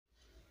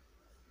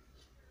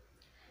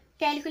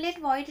Calculate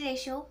void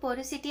ratio,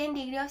 porosity and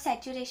degree of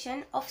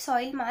saturation of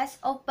soil mass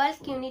of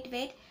bulk unit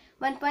weight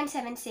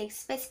 1.76,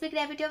 specific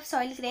gravity of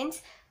soil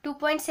grains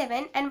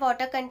 2.7 and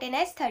water content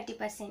as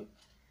 30%.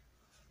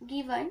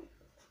 Given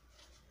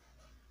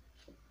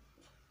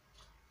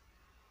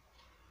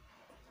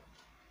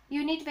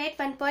unit weight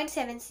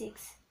 1.76,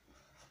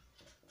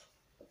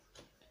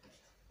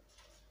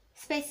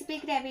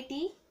 specific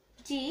gravity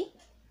G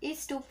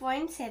is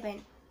 2.7,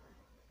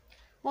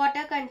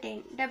 water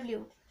content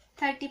W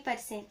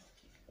 30%,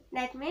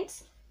 that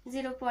means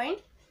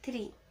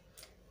 0.3,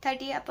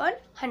 30 upon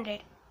 100.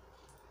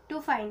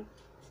 To find,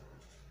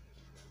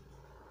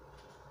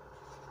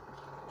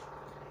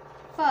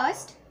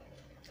 first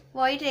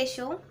void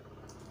ratio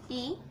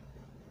E,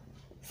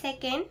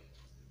 second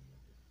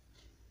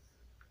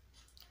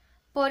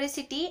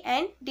porosity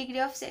and degree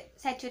of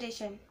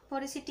saturation.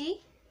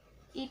 Porosity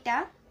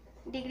eta,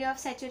 degree of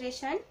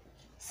saturation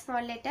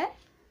small letter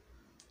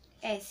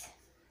s.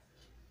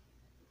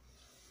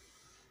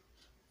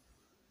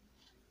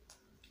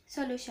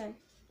 Solution.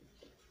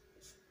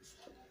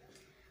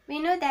 We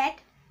know that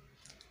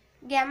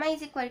gamma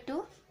is equal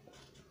to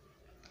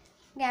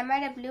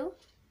gamma W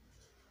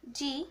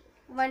G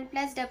 1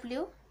 plus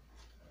W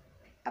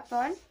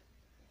upon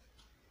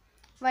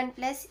 1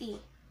 plus E.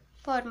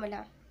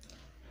 Formula.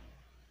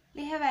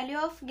 We have value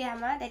of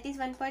gamma, that is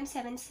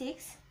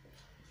 1.76.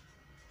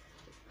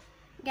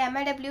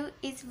 Gamma W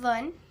is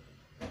 1.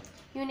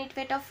 Unit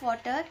weight of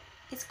water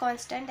is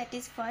constant, that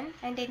is 1,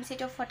 and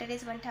density of water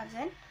is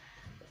 1000.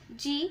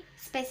 G,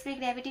 specific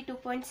gravity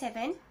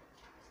 2.7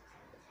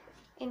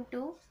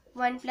 into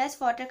 1 plus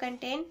water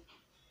content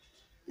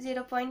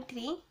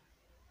 0.3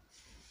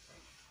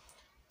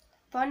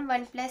 upon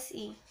 1 plus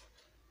E.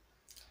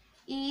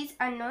 E is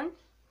unknown,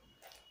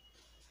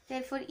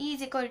 therefore E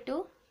is equal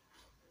to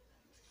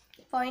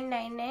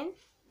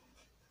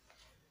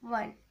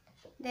 0.991.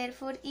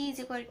 Therefore E is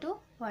equal to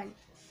 1.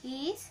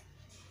 E is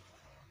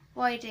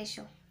void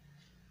ratio.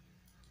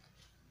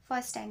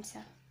 First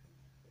answer.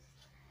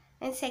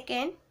 And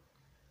second,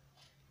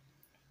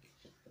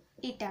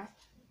 eta,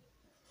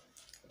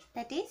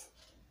 that is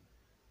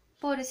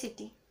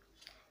porosity.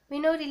 We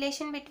know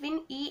relation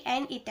between E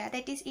and eta,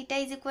 that is eta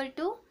is equal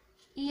to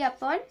E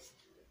upon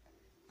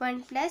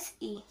 1 plus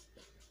E.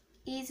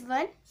 E is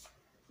 1,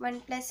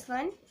 1 plus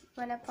 1,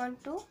 1 upon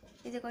 2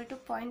 is equal to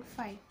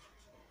 0.5.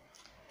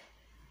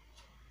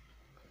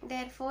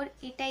 Therefore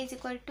eta is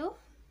equal to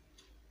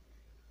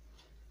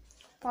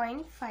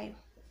 0.5.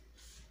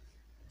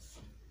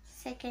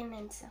 Second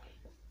answer.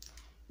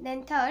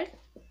 Then third,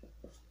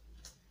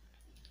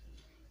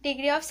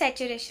 degree of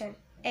saturation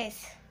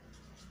S.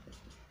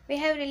 We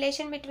have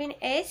relation between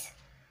S,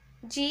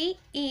 G,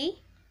 E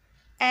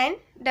and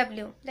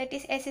W, that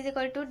is S is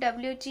equal to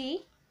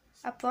WG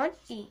upon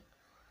E.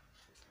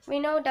 We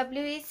know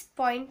W is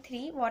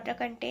 0.3 water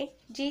content,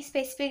 G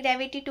specific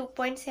gravity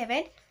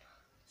 2.7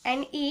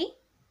 and E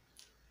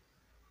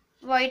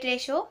void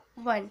ratio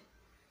 1.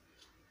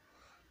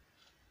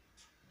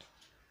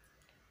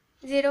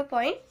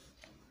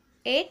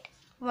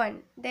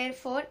 0.81.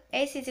 Therefore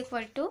S is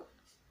equal to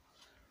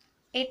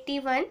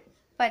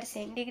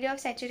 81%. Degree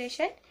of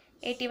saturation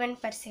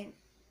 81%.